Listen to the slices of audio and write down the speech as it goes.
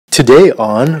Today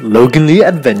on Loganly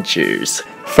Adventures.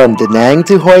 From Da Nang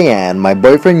to Hoi An, my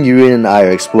boyfriend Jeroen and I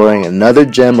are exploring another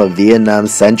gem of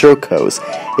Vietnam's central coast.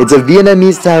 It's a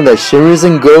Vietnamese town that shimmers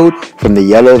in gold from the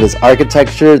yellow of its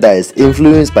architecture that is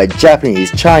influenced by Japanese,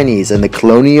 Chinese, and the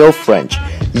colonial French.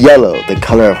 Yellow, the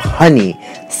color of honey,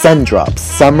 sundrops,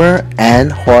 summer,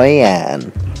 and Hoi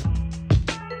An.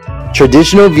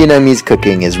 Traditional Vietnamese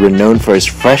cooking is renowned for its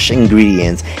fresh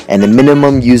ingredients and the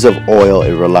minimum use of oil.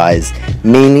 It relies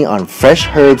mainly on fresh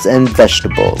herbs and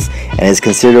vegetables and is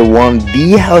considered one of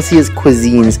the healthiest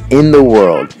cuisines in the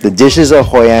world. The dishes of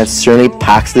Hoi An certainly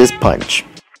packs this punch.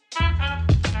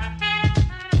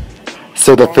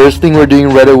 So the first thing we're doing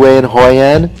right away in Hoi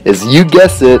An is, you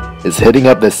guess it, is hitting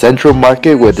up the central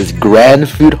market with this grand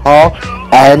food hall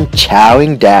and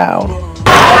chowing down.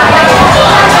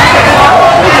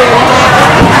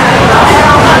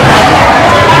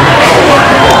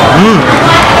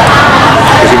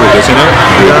 Cái gì mới xin nữa?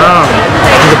 Yeah.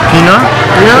 The peanut?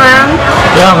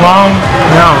 Yeah, ngon.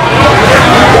 Yeah.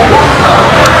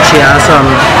 She asked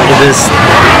if it's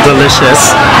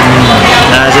delicious.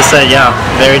 And I just said, yeah,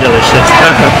 very delicious.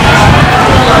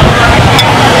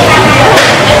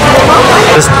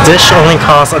 This dish only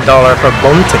costs $1 for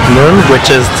bom tic nun, which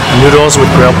is noodles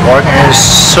with grilled pork, and it's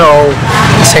so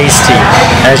tasty.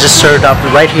 And it's just served up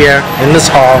right here in this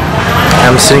hall.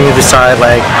 I'm sitting beside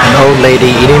like an old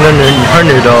lady eating her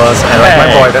noodles, and like my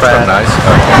boyfriend. That's so nice.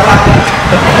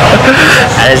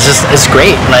 And it's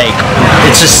great. Like,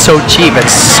 it's just so cheap.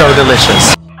 It's so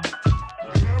delicious.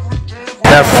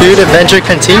 The food adventure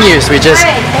continues. We just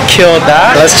killed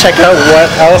that. Let's check out what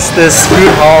else this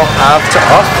food hall have to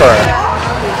offer.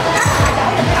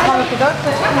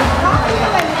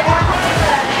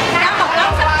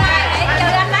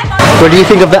 What do you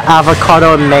think of the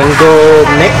avocado and mango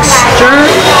mixture?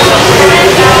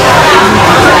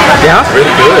 Yeah? It's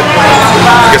really good.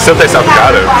 You can still taste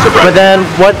avocado. But then,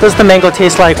 what does the mango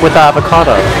taste like with the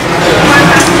avocado?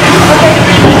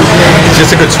 It's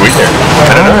just a good sweetener.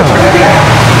 I don't know.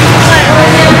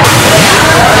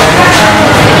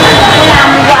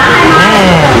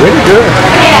 Really good.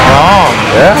 Oh,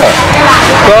 Yeah.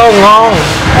 so ngon.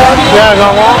 Yeah,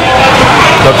 ngon.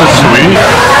 Not too sweet.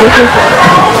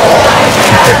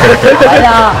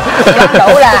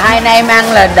 Đủ là hai anh em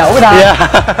ăn là đủ thôi. Yeah.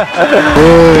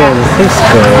 Oh, this is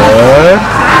good.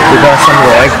 We got some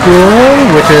roi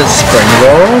cuốn, which is spring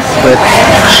rolls with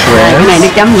shrimp. Cái này nước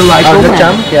chấm roi cuốn nước nè.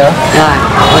 chấm, yeah. Rồi.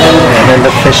 And then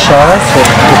the fish sauce with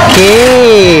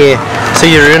okay. So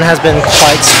Jeroen has been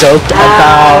quite stoked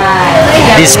about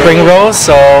these spring rolls,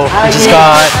 so we just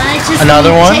got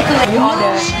another one.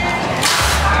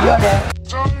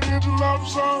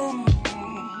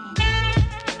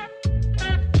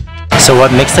 So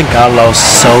what makes the galo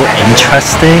so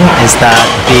interesting is that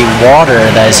the water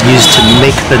that is used to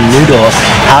make the noodle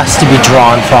has to be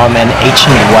drawn from an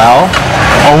ancient well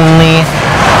only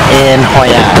in Hoi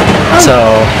An. So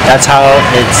that's how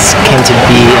it came to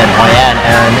be in Hoi An,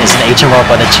 and it's an ancient well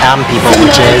by the Cham people,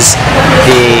 which is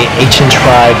the ancient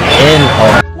tribe in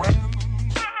Hoi An.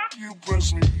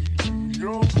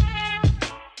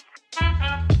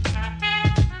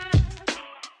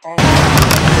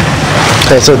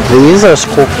 Okay, so these are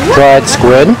dried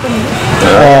squid,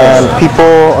 and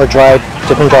people are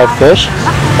different dried fish,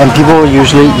 and people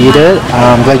usually eat it,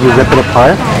 like you rip it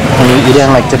apart, and you eat it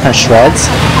in like different shreds,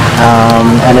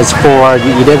 and it's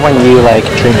you eat it when you like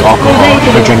drink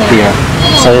alcohol or drink beer.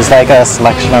 So it's like a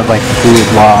selection of like food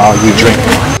while you drink.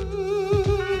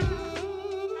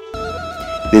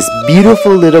 This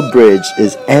beautiful little bridge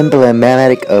is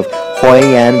emblematic of Hoi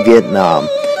An, Vietnam.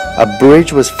 A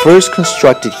bridge was first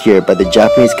constructed here by the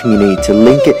Japanese community to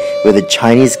link it with the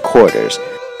Chinese quarters.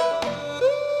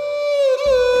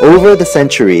 Over the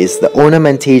centuries, the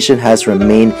ornamentation has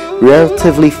remained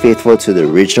relatively faithful to the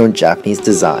original Japanese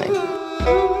design.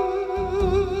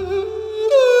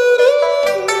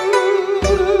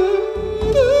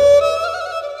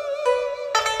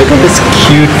 This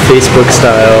cute Facebook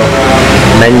style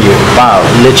menu. Wow,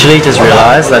 literally just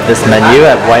realized that this menu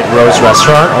at White Rose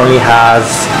Restaurant only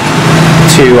has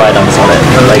 2 items on it.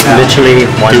 Like literally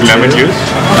 1, 2 lemon juice?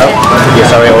 Oh,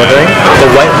 yes, are we ordering? The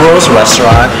White Rose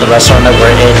Restaurant, the restaurant that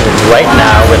we're in right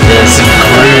now with this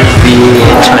groovy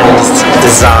Chinese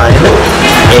design,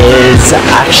 is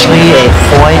actually a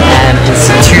Hoi An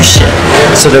institution.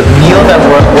 So the meal that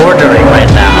we're ordering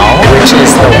right now, which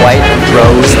is the White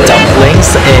Rose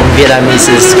dumplings, in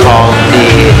Vietnamese is called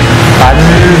the bánh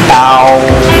bao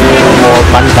or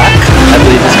bánh bac, I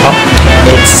believe it's called.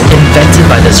 It's in invented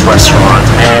by this restaurant,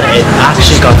 and it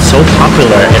actually got so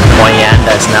popular in Hoi An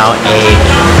that it's now a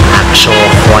actual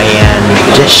Hoi An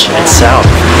dish itself.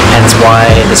 Hence why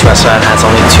this restaurant has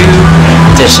only 2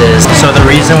 dishes. So the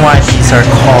reason why these are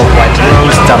called white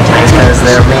rose dumplings because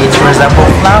they're made to resemble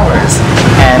flowers,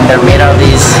 and they're made out of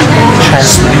these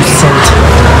translucent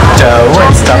dough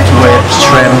and stuffed with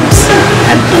shrimps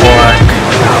and pork,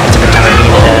 different kind of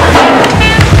meat in it.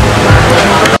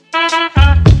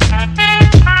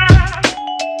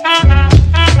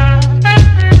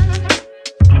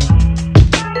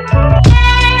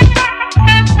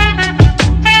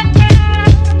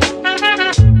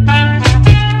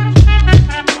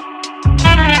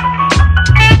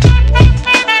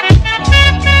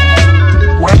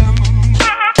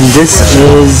 This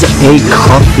is a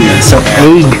coffee. So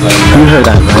egg, you heard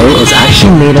that right? It's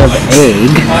actually made of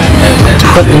egg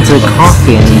put into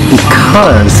coffee, and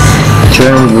because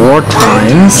during war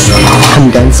times,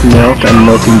 condensed milk and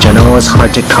milk in general is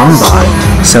hard to come by,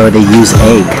 so they use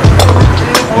egg.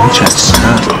 Interesting,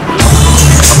 huh?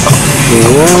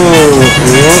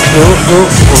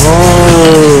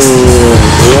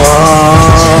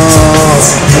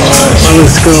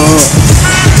 Let's go.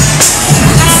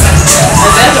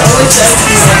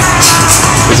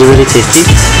 Is it really tasty?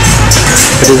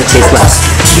 What does it taste like?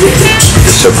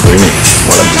 It's so creamy.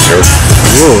 What a dessert.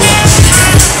 Ooh.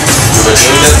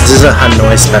 This is a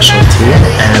Hanoi specialty,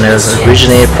 and it was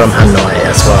originated from Hanoi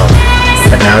as well,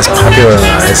 but now it's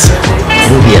popularized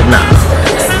in Vietnam.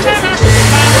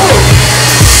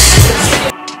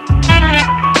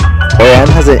 Hoi An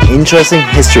has an interesting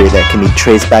history that can be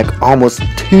traced back almost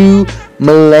 2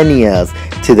 millennia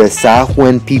to the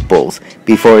Sahuan peoples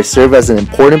before it served as an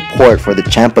important port for the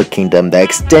Champa kingdom that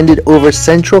extended over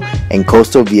central and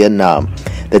coastal Vietnam.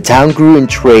 The town grew in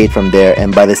trade from there,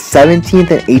 and by the 17th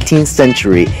and 18th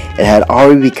century, it had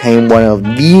already become one of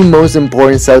the most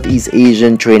important Southeast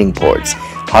Asian trading ports,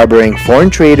 harboring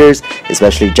foreign traders,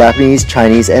 especially Japanese,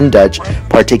 Chinese, and Dutch,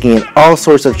 partaking in all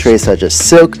sorts of trade such as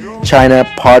silk, china,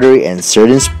 pottery, and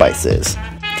certain spices.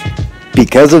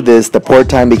 Because of this, the port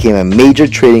town became a major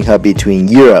trading hub between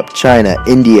Europe, China,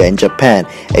 India, and Japan,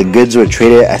 and goods were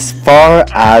traded as far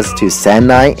as to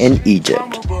Sinai and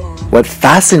Egypt. What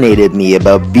fascinated me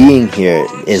about being here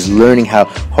is learning how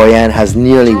Hoi An has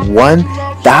nearly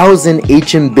 1,000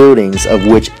 ancient buildings, of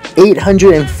which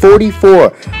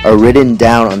 844 are written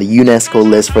down on the UNESCO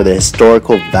list for their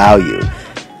historical value.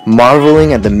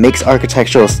 Marveling at the mixed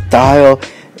architectural style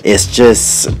is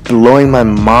just blowing my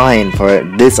mind for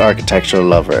this architectural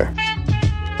lover.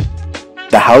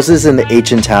 The houses in the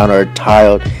ancient town are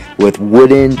tiled with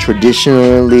wooden,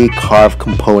 traditionally carved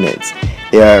components.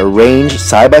 They are arranged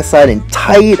side by side in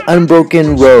tight,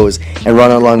 unbroken rows and run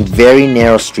along very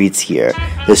narrow streets here.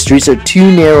 The streets are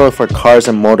too narrow for cars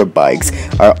and motorbikes,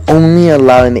 are only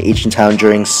allowed in the ancient town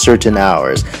during certain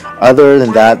hours. Other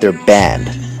than that, they're banned.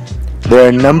 There are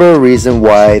a number of reasons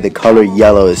why the color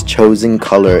yellow is chosen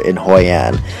color in Hoi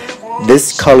An.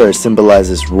 This color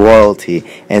symbolizes royalty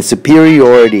and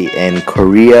superiority in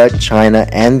Korea, China,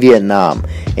 and Vietnam.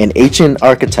 In ancient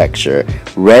architecture,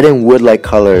 red and wood-like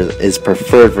color is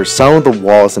preferred for some of the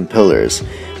walls and pillars,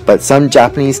 but some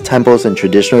Japanese temples and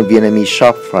traditional Vietnamese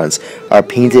shop fronts are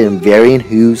painted in varying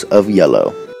hues of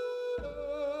yellow.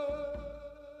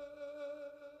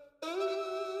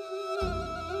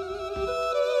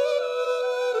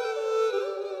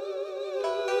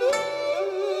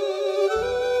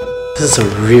 This is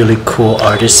a really cool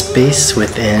artist space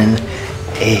within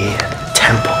a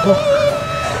temple.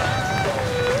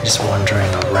 Just wandering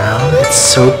around. It's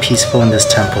so peaceful in this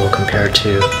temple compared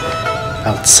to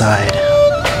outside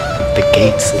the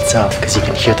gates itself, because you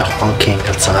can hear the honking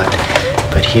outside.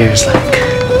 But here's like,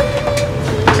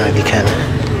 you know, you can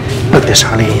look. There's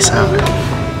hardly any sound.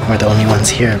 We're the only ones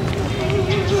here.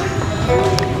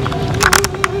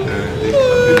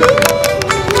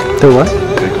 The what?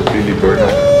 They completely burned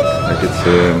out. Like it's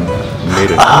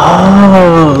made of.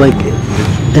 Oh, like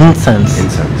incense.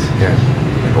 Incense, yeah.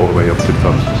 Like all the way up to the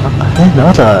top. I didn't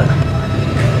know that.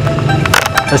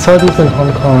 I saw these in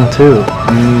Hong Kong too,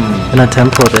 in a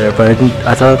temple there, but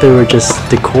I thought they were just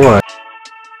decor.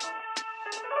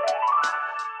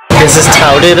 This is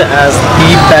touted as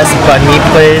the best banh mi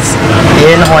place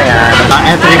in Hoi An.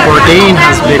 Anthony Bourdain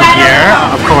has been here,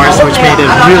 of course, which made it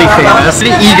really famous.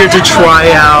 Really eager to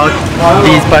try out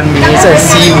these banh mi's and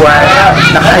see what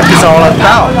the hype is all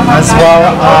about, as well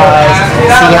as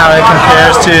see how it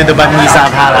compares to the banh mi's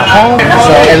I've had at home.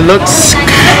 So it looks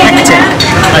hectic.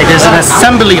 Like there's an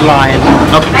assembly line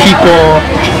of people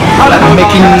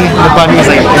making the banh mi's,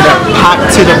 like they're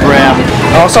packed to the brim.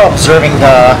 Also observing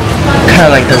the kind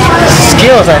of like the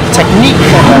skills and technique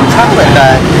and the talent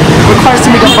that requires to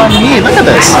make a banh mi. Look at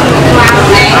this.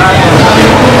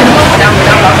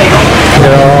 Look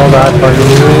at all that banh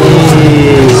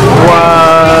mi.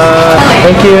 Wow.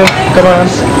 Thank you. Come on.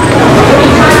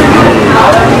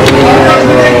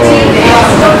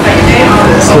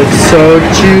 This looks so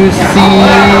juicy.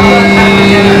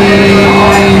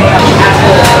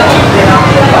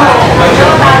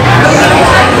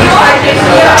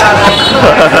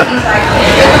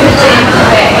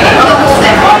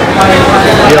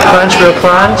 Real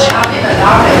crunch.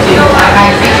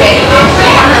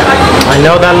 I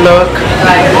know that look.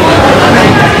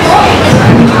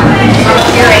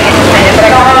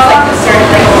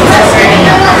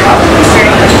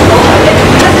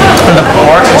 And the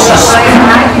pork is just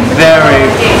very,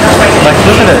 like,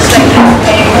 look at this.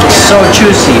 So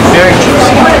juicy, very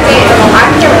juicy.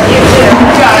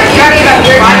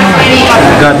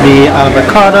 Got the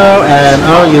avocado and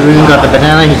Jeroen got the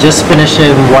banana. He just finished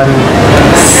it in one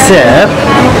sip.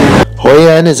 Hoi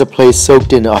An is a place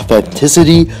soaked in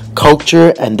authenticity,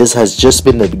 culture, and this has just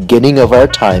been the beginning of our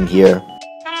time here.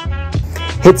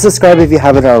 Hit subscribe if you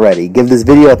haven't already, give this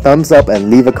video a thumbs up and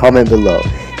leave a comment below.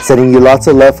 Sending you lots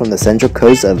of love from the central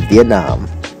coast of Vietnam.